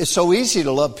 It's so easy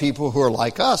to love people who are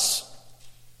like us.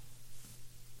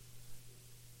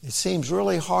 It seems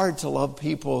really hard to love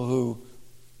people who,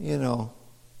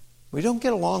 we don't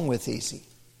get along with easy.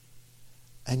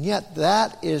 And yet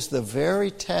that is the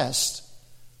very test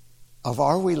of,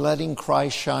 are we letting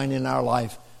Christ shine in our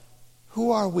life?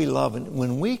 Who are we loving?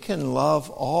 When we can love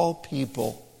all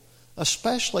people,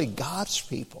 especially God's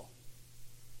people,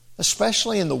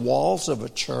 especially in the walls of a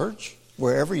church,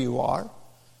 wherever you are,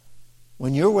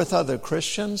 when you're with other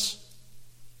Christians,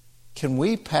 can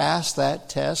we pass that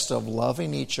test of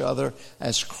loving each other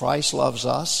as Christ loves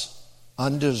us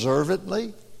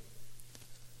undeservedly?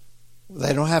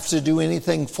 They don't have to do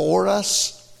anything for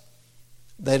us.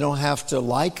 They don't have to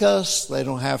like us. They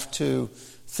don't have to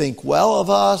think well of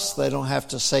us. They don't have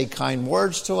to say kind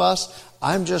words to us.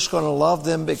 I'm just going to love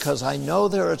them because I know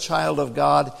they're a child of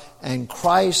God, and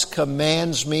Christ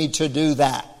commands me to do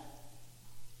that.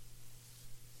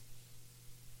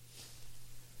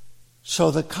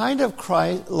 So the kind of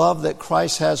love that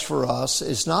Christ has for us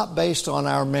is not based on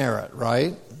our merit,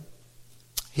 right?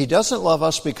 He doesn't love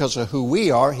us because of who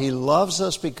we are. He loves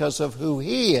us because of who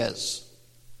He is.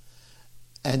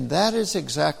 And that is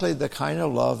exactly the kind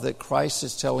of love that Christ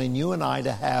is telling you and I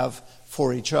to have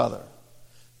for each other.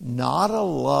 Not a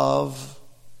love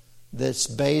that's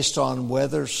based on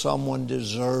whether someone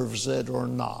deserves it or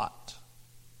not.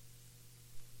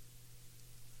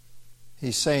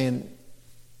 He's saying,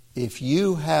 if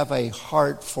you have a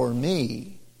heart for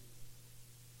me,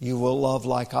 you will love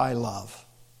like I love,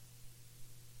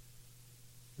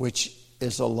 which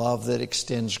is a love that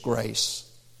extends grace.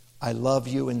 I love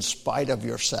you in spite of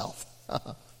yourself.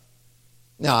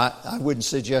 Now, I wouldn't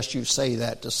suggest you say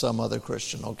that to some other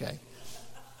Christian, okay?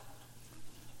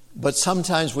 But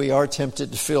sometimes we are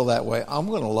tempted to feel that way. I'm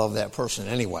going to love that person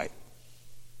anyway.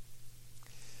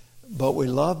 But we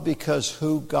love because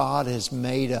who God has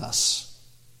made us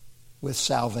with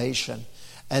salvation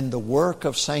and the work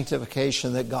of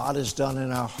sanctification that God has done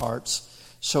in our hearts.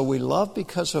 So we love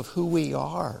because of who we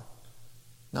are.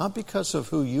 Not because of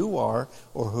who you are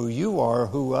or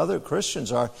who other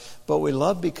Christians are, but we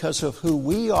love because of who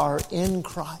we are in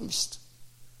Christ.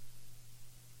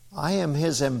 I am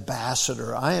His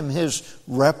ambassador. I am His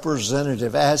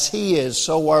representative. As He is,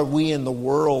 so are we in the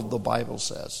world, the Bible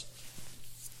says.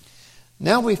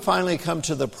 Now we finally come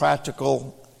to the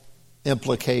practical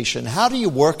implication. How do you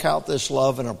work out this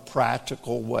love in a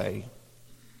practical way?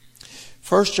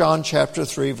 1 John chapter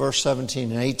 3, verse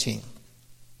 17 and 18.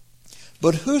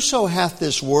 But whoso hath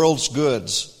this world's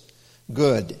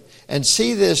good, and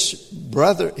see his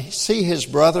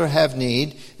brother have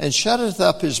need, and shutteth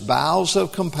up his bowels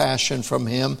of compassion from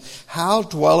him, how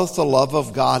dwelleth the love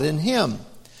of God in him?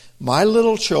 My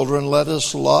little children, let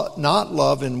us not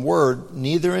love in word,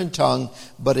 neither in tongue,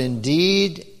 but in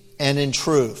deed and in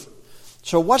truth.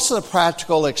 So what's the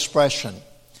practical expression?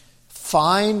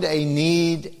 Find a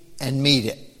need and meet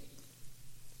it.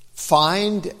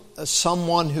 Find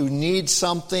someone who needs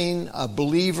something, a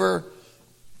believer.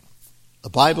 The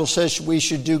Bible says we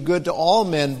should do good to all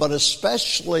men, but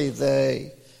especially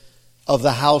they of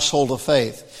the household of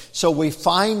faith. So we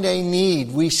find a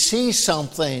need. We see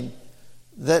something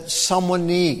that someone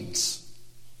needs.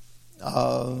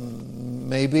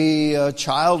 Maybe a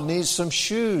child needs some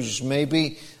shoes.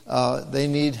 Maybe they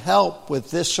need help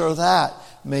with this or that.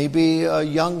 Maybe a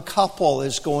young couple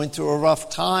is going through a rough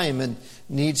time and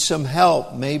needs some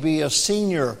help. Maybe a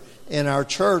senior in our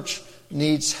church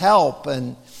needs help,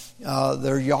 and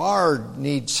their yard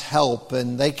needs help,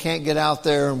 and they can't get out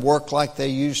there and work like they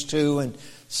used to, and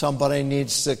somebody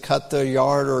needs to cut their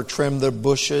yard or trim their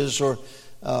bushes or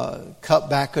cut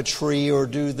back a tree or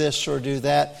do this or do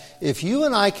that. If you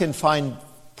and I can find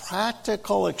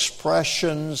practical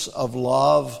expressions of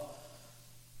love,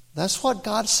 that's what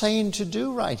God's saying to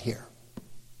do right here.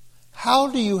 How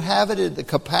do you have it in the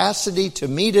capacity to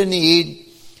meet a need,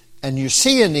 and you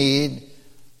see a need,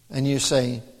 and you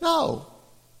say, no,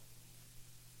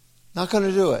 not going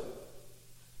to do it?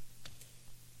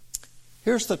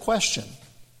 Here's the question.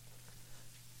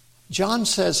 John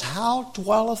says, how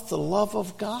dwelleth the love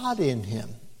of God in him?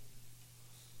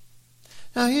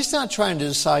 Now, he's not trying to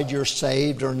decide you're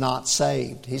saved or not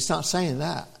saved. He's not saying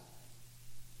that.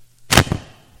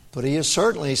 But he is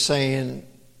certainly saying,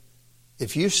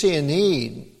 if you see a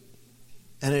need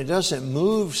and it doesn't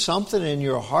move something in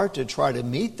your heart to try to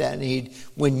meet that need,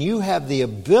 when you have the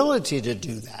ability to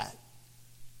do that,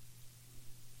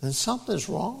 then something's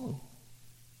wrong.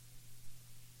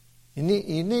 You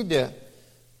need to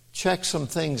check some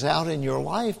things out in your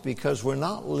life, because we're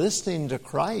not listening to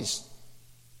Christ.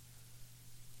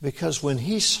 Because when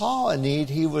he saw a need,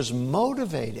 he was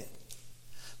motivated.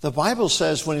 The Bible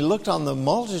says when he looked on the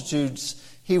multitudes,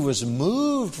 he was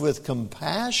moved with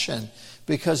compassion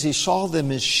because he saw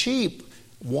them as sheep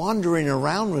wandering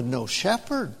around with no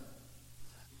shepherd.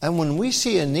 And when we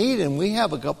see a need and we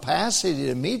have a capacity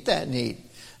to meet that need,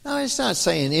 now it's not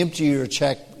saying empty your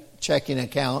checking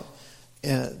account.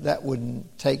 That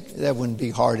wouldn't be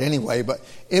hard anyway, but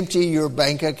empty your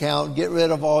bank account, get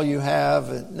rid of all you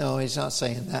have. No, he's not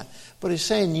saying that. But he's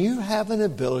saying you have an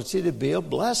ability to be a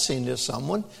blessing to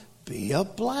someone. Be a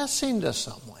blessing to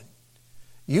someone.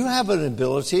 You have an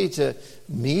ability to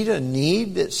meet a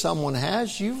need that someone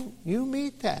has. You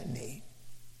meet that need.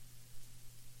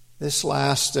 This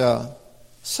last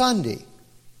Sunday,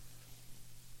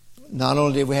 not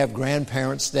only did we have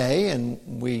Grandparents' Day, and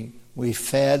we We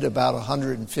fed about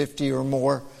 150 or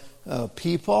more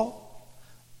people.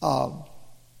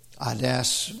 I'd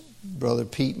ask Brother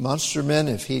Pete Munsterman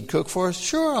if he'd cook for us.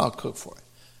 Sure, I'll cook for it.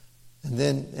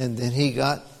 And then he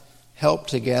got help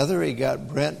together. He got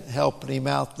Brent helping him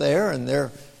out there, and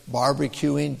they're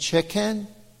barbecuing chicken.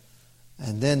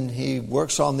 And then he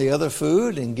works on the other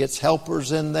food and gets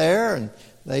helpers in there, and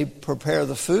they prepare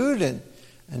the food. And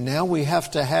now we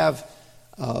have to have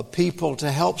people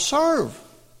to help serve.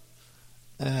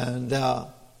 And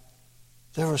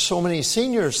there were so many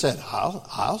seniors that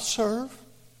I'll serve.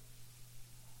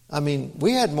 I mean,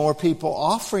 we had more people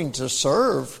offering to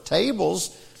serve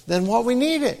tables than what we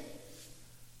needed.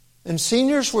 And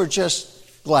seniors were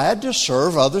just glad to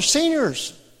serve other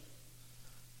seniors.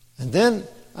 And then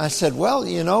I said, well,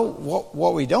 you know,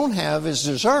 what we don't have is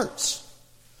desserts.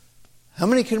 How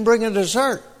many can bring a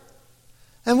dessert?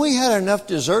 And we had enough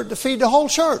dessert to feed the whole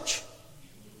church.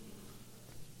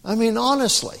 I mean,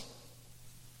 honestly.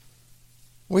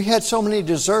 We had so many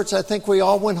desserts, I think we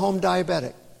all went home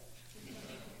diabetic.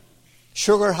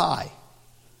 Sugar high.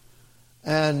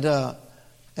 And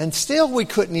still we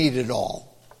couldn't eat it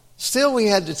all. Still we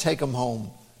had to take them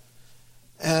home.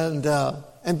 And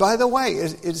by the way,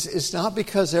 it's not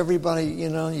because everybody,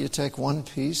 you take one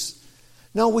piece.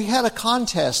 No, we had a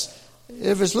contest.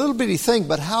 It was a little bitty thing,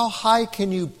 but how high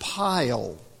can you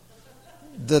pile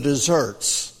the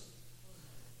desserts?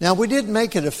 Now, we didn't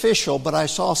make it official, but I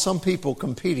saw some people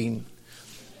competing.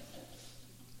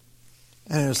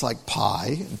 And it was like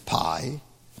pie,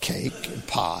 cake and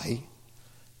pie.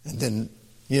 And then,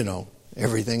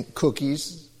 everything,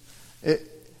 cookies. It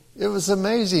was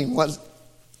amazing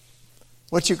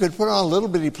what you could put on a little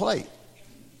bitty plate.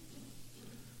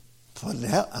 But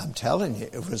I'm telling you,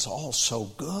 it was all so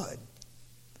good.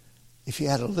 If you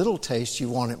had a little taste, you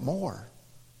wanted more.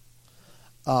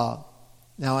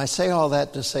 Now, I say all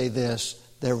that to say this.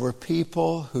 There were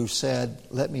people who said,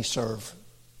 let me serve.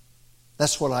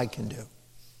 That's what I can do.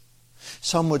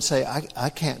 Some would say, I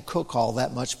can't cook all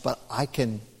that much, but I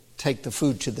can take the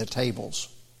food to the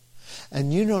tables.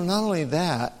 And not only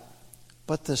that,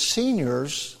 but the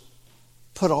seniors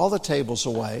put all the tables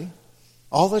away,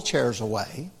 all the chairs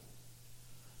away,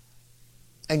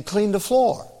 and cleaned the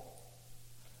floor.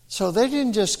 So they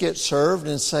didn't just get served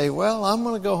and say, well, I'm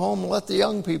going to go home and let the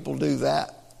young people do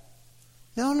that.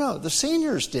 No, the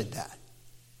seniors did that.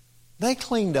 They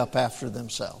cleaned up after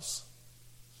themselves.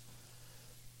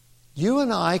 You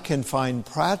and I can find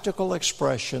practical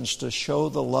expressions to show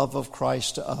the love of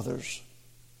Christ to others.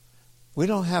 We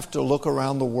don't have to look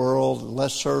around the world.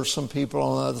 Let's serve some people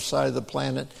on the other side of the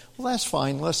planet. Well, that's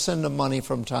fine. Let's send them money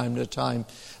from time to time.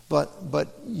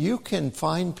 But you can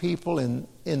find people in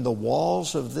the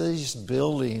walls of these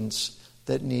buildings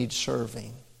that need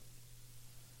serving.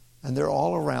 And they're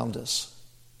all around us.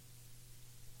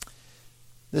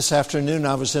 This afternoon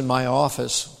I was in my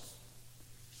office.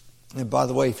 And by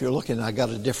the way, if you're looking, I got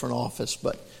a different office,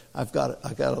 but I've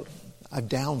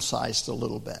downsized a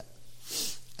little bit.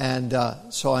 And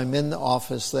so I'm in the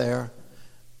office there,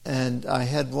 and I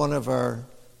had one of our,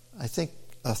 I think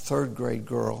a third grade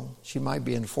girl, she might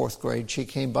be in fourth grade, she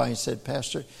came by and said,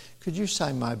 Pastor, could you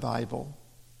sign my Bible?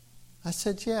 I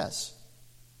said, yes.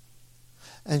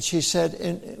 And she said,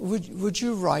 and would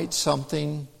you write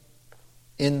something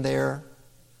in there?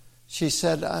 She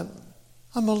said, I'm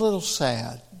a little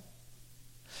sad.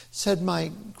 Said,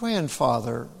 my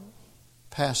grandfather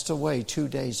passed away 2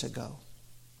 days ago.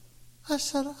 I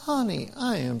said, honey,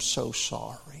 I am so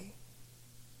sorry.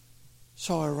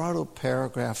 So I wrote a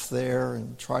paragraph there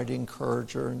and tried to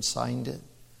encourage her and signed it.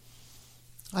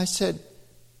 I said,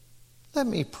 let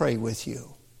me pray with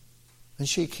you. And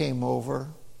she came over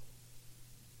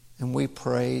and we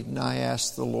prayed, and I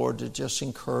asked the Lord to just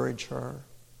encourage her.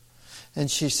 And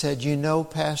she said,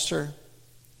 Pastor,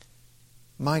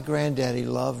 my granddaddy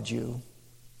loved you.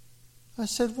 I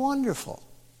said, wonderful.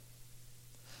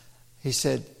 He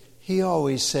said, he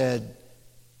always said,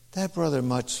 that Brother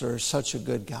Mutzler is such a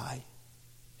good guy.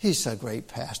 He's a great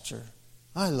pastor.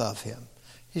 I love him.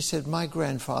 He said, my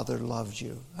grandfather loved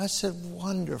you. I said,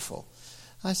 wonderful.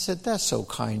 I said, that's so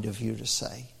kind of you to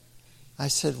say. I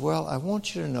said, well, I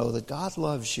want you to know that God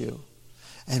loves you.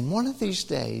 And one of these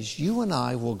days, you and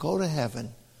I will go to heaven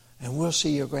and we'll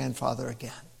see your grandfather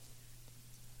again.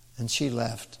 And she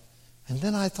left. And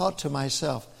then I thought to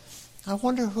myself, I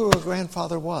wonder who her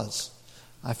grandfather was.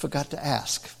 I forgot to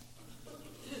ask.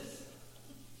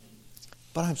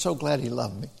 But I'm so glad he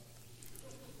loved me.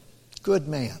 Good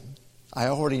man. I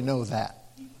already know that.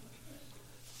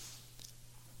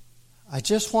 I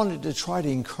just wanted to try to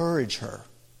encourage her.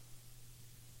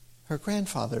 Her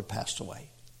grandfather passed away.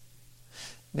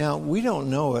 Now, we don't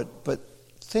know it, but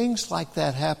things like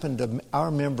that happen to our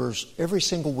members every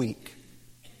single week.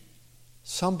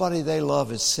 Somebody they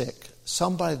love is sick.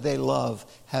 Somebody they love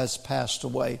has passed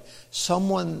away.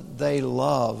 Someone they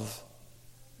love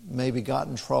maybe got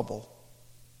in trouble.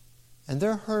 And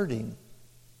they're hurting.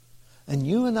 And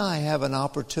you and I have an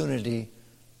opportunity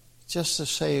just to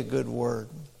say a good word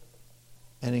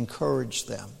and encourage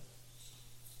them.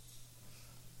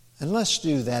 And let's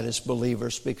do that as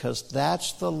believers, because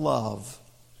that's the love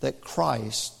that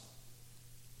Christ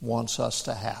wants us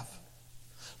to have.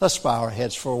 Let's bow our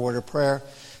heads for a word of prayer.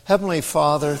 Heavenly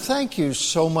Father, thank you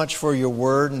so much for your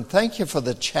word, and thank you for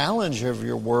the challenge of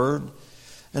your word.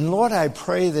 And Lord, I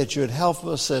pray that you'd help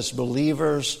us as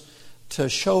believers to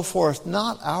show forth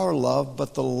not our love,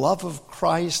 but the love of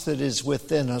Christ that is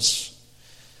within us.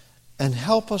 And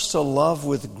help us to love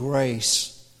with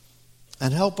grace.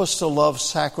 And help us to love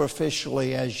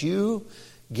sacrificially as you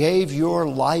gave your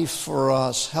life for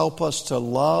us. Help us to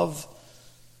love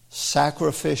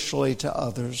sacrificially to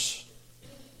others.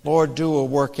 Lord, do a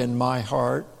work in my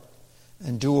heart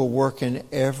and do a work in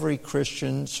every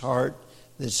Christian's heart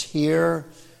that's here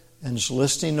and is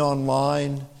listening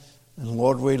online. And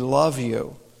Lord, we love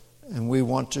you and we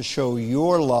want to show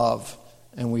your love.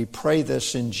 And we pray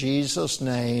this in Jesus'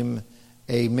 name.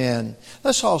 Amen.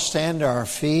 Let's all stand to our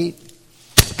feet.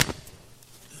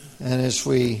 And as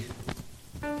we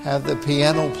have the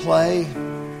piano play,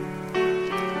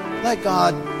 let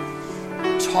God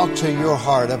talk to your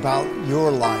heart about your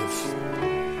life.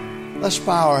 Let's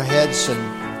bow our heads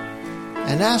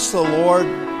and ask the Lord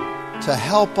to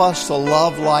help us to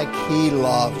love like He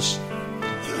loves.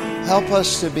 Help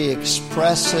us to be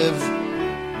expressive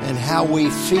in how we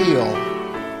feel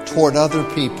toward other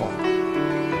people.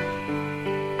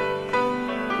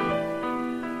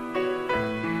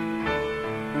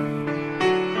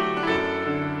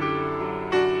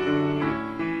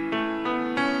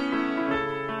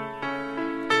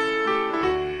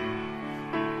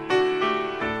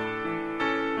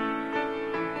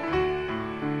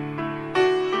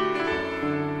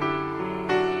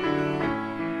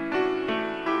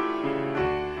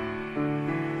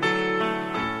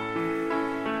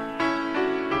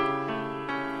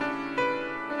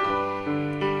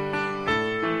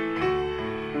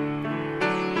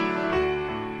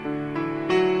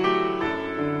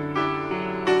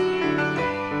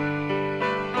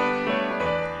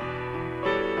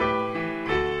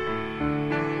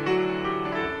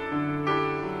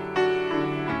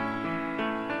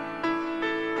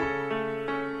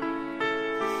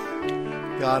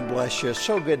 God bless you.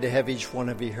 So good to have each one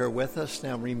of you here with us.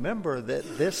 Now remember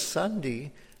that this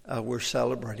Sunday we're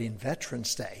celebrating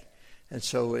Veterans Day. And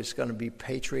so it's going to be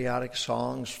patriotic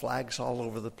songs, flags all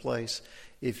over the place.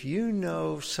 If you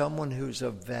know someone who's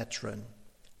a veteran,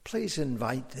 please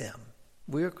invite them.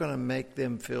 We're going to make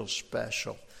them feel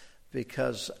special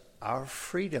because our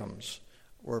freedoms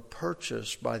were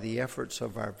purchased by the efforts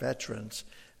of our veterans,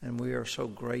 and we are so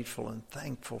grateful and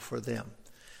thankful for them.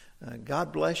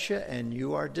 God bless you, and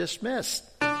you are dismissed.